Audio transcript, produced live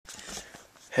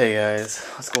Hey guys,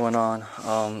 what's going on?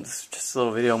 This is just a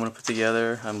little video I'm gonna put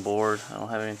together. I'm bored. I don't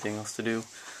have anything else to do.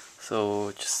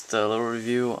 So just a little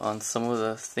review on some of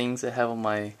the things I have on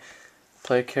my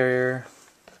play carrier.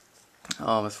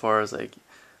 As far as like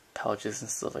pouches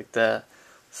and stuff like that.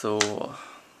 So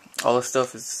all this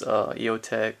stuff is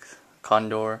EOTech,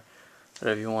 Condor,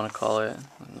 whatever you want to call it.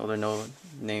 I know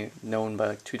they're known by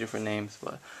like two different names,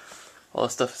 but all the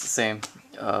stuff is the same.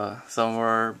 Some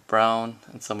are brown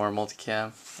and some are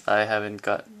multicam. I haven't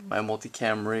got my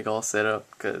multicam rig all set up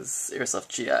because Airsoft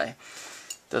GI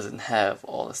doesn't have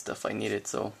all the stuff I needed,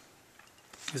 so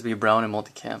it's be brown and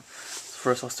multicam. So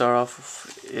first I'll start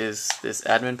off is this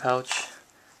admin pouch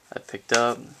I picked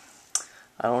up.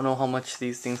 I don't know how much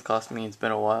these things cost me, it's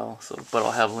been a while, but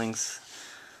I'll have links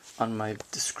on my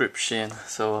description.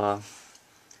 So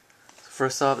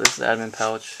first off, this is the admin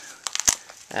pouch,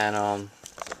 and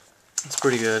it's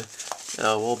pretty good.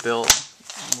 Well built,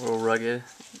 a little rugged.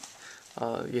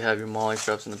 You have your MOLLE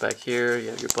straps in the back here, you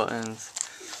have your buttons,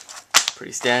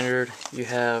 pretty standard. You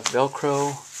have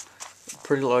Velcro,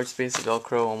 pretty large space of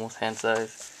Velcro, almost hand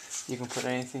size. You can put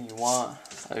anything you want.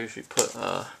 I usually put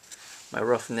my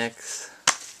Roughnecks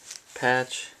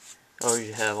patch. Oh,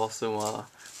 you have also a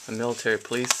military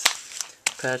police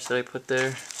patch that I put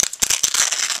there.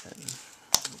 And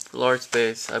large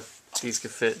space, these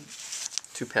could fit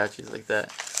 2 patches like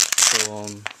that. So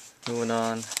moving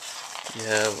on, you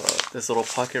have this little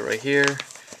pocket right here.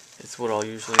 It's what I'll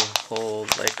usually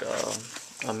hold like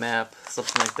a map,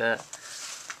 something like that.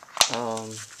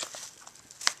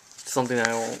 Something that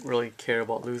I won't really care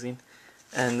about losing.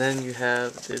 And then you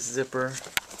have this zipper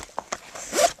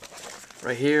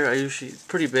right here. It's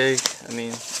pretty big. I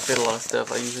mean, fit a lot of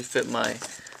stuff. I usually fit my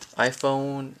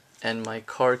iPhone and my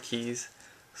car keys.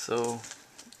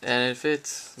 And it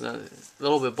fits. A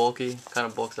little bit bulky, kind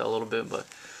of bulks out a little bit, but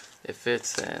it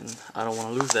fits, and I don't want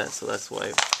to lose that, so that's why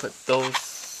I put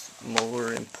those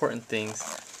more important things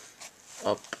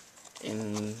up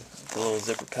in the little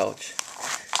zipper pouch.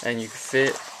 And you can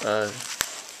fit a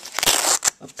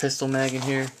pistol mag in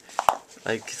here.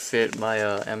 I could fit my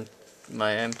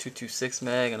my M226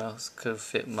 mag, and I also could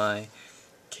fit my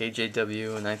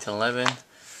KJW 1911.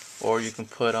 Or you can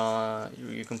put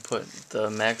the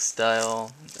mag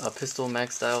style, pistol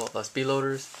mag style speed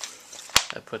loaders.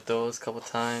 I put those a couple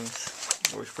times.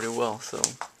 It works pretty well. So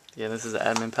yeah, this is the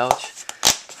admin pouch.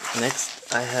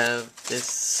 Next, I have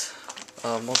this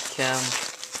multicam.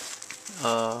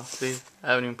 See, I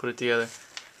haven't even put it together.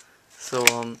 So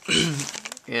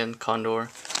in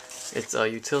Condor, it's a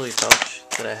utility pouch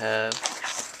that I have,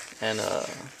 and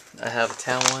I have a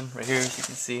tan one right here, as you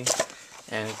can see,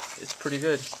 and it's pretty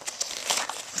good.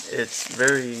 It's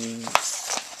very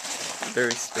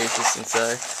spacious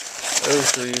inside. I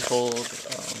usually hold,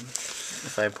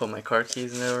 if I put my car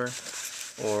keys in there,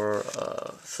 or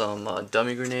some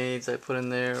dummy grenades I put in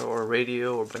there, or a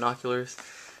radio, or binoculars.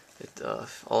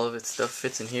 All of its stuff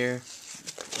fits in here.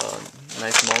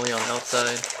 Nice MOLLE on the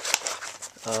outside.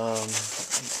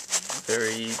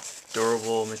 Very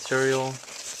durable material.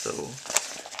 So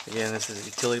again, this is a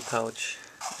utility pouch,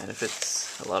 and it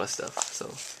fits a lot of stuff. So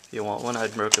if you want one,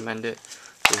 I'd recommend it,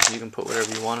 because you can put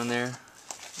whatever you want in there.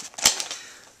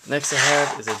 Next I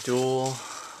have is a dual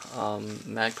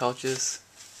mag pouches.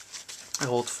 I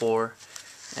hold 4,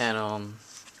 and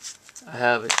I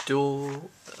have a dual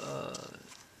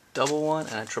double one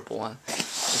and a triple one. I'll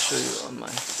show you on my.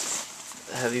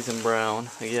 I have these in brown.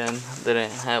 Again, they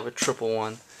didn't have a triple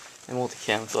one in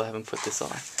multicam, so I haven't put this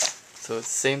on. So it's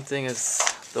the same thing as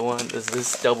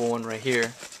this double one right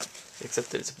here, except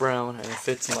that it's brown, and it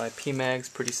fits my P-mags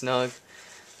pretty snug.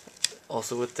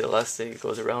 Also with the elastic, it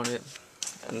goes around it.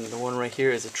 And the one right here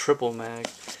is a triple mag.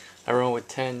 I run with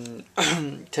 10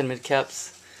 mid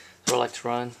caps. That's what I like to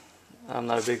run. I'm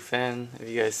not a big fan. If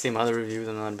you guys see my other reviews,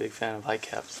 I'm not a big fan of high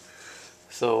caps.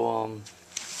 So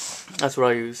that's what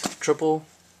I use. Triple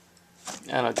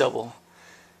and a double.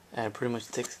 And it pretty much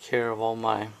takes care of all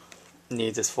my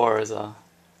needs as far as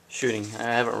shooting. I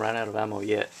haven't ran out of ammo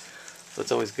yet, so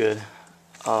it's always good.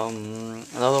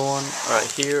 Another one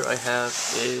right here I have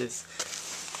is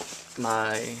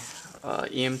my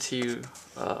EMT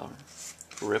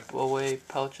rip away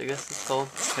pouch, I guess it's called.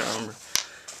 I can't remember.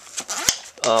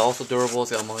 Also durable,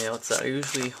 it's got MOLLE outside. I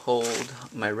usually hold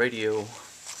my radio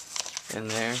in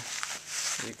there.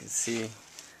 As you can see,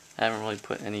 I haven't really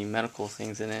put any medical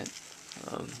things in it.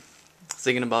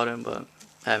 Thinking about it, but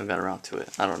I haven't got around to it.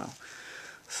 I don't know.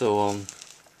 So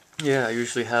yeah, I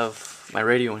usually have my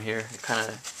radio in here. It kind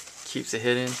of keeps it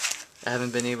hidden. I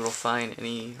haven't been able to find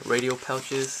any radio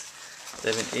pouches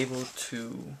that have been able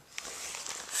to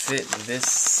fit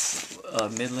this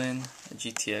Midland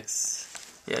GTX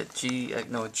Yeah,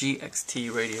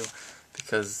 GXT radio,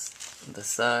 because the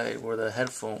side where the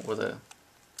headphone, well,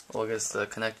 I guess the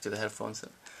connector to the headphones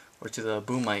or to the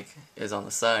boom mic is on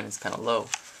the side and it's kind of low.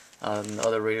 The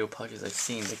other radio pouches I've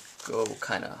seen,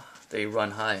 they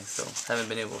run high, so haven't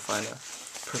been able to find a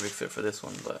perfect fit for this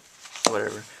one, but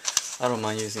whatever. I don't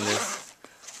mind using this.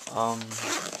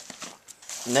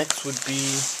 Next would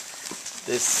be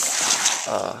this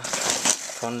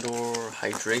Condor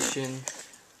hydration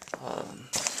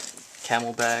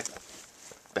camelback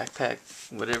backpack,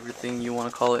 whatever thing you want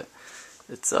to call it.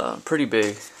 It's pretty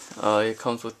big. It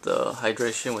comes with the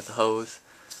hydration with the hose,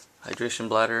 hydration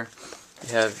bladder. You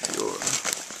have your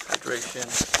hydration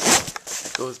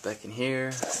that goes back in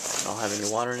here. I don't have any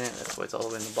water in it, that's why it's all the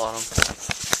way in the bottom.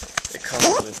 It comes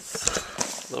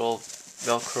with little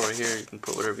Velcro right here. You can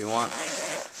put whatever you want. It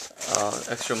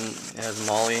has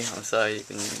MOLLE on the side. You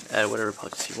can add whatever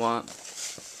pouches you want.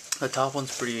 The top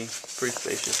one's pretty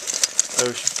spacious.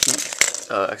 I should keep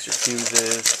extra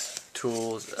fuses,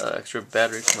 tools, extra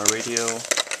battery for my radio,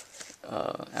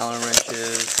 Allen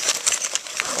wrenches,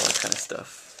 all that kind of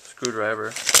stuff.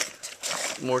 Screwdriver,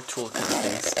 more tool kind of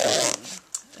things.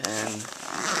 And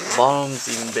the bottom's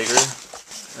even bigger.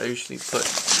 I usually put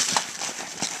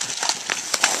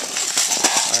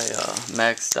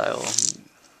mag style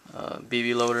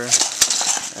BB loader.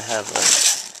 I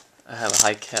have a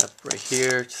high cap right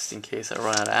here just in case I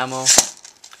run out of ammo.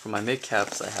 For my mid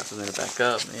caps, I have something to back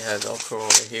up. It has Velcro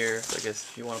over here, so I guess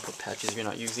if you want to put patches you're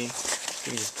not using, you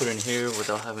can just put it in here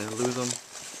without having to lose them.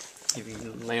 If you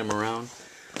can lay them around.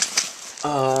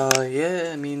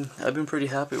 Yeah, I mean, I've been pretty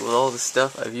happy with all this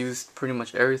stuff. I've used pretty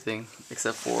much everything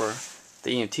except for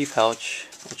the EMT pouch,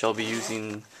 which I'll be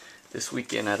using this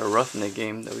weekend at a roughneck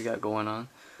game that we got going on.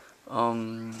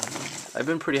 I've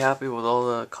been pretty happy with all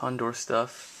the Condor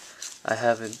stuff. I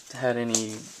haven't had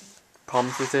any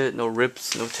problems with it, no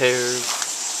rips, no tears,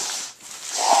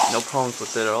 no problems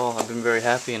with it at all. I've been very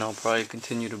happy, and I'll probably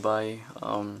continue to buy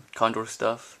Condor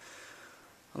stuff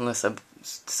unless I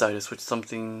decide to switch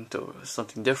something to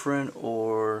something different,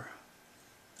 or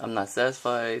I'm not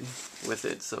satisfied with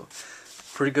it. So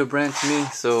pretty good brand to me.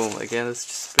 So again, let's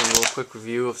just bring a little quick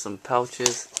review of some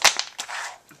pouches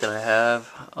that I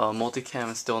have.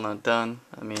 Multicam is still not done.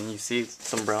 I mean, you see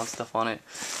some brown stuff on it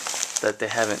that they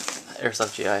haven't,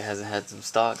 Airsoft GI hasn't had some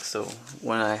stock. So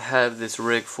when I have this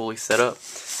rig fully set up,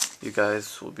 you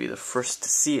guys will be the first to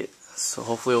see it. So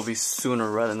hopefully it'll be sooner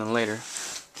rather than later.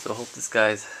 So hope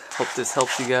this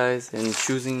helps you guys in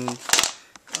choosing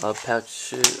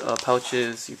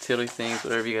pouches, utility things,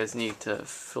 whatever you guys need to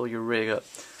fill your rig up.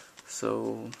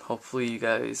 So hopefully you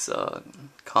guys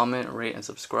comment, rate, and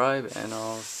subscribe, and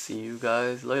I'll see you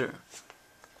guys later.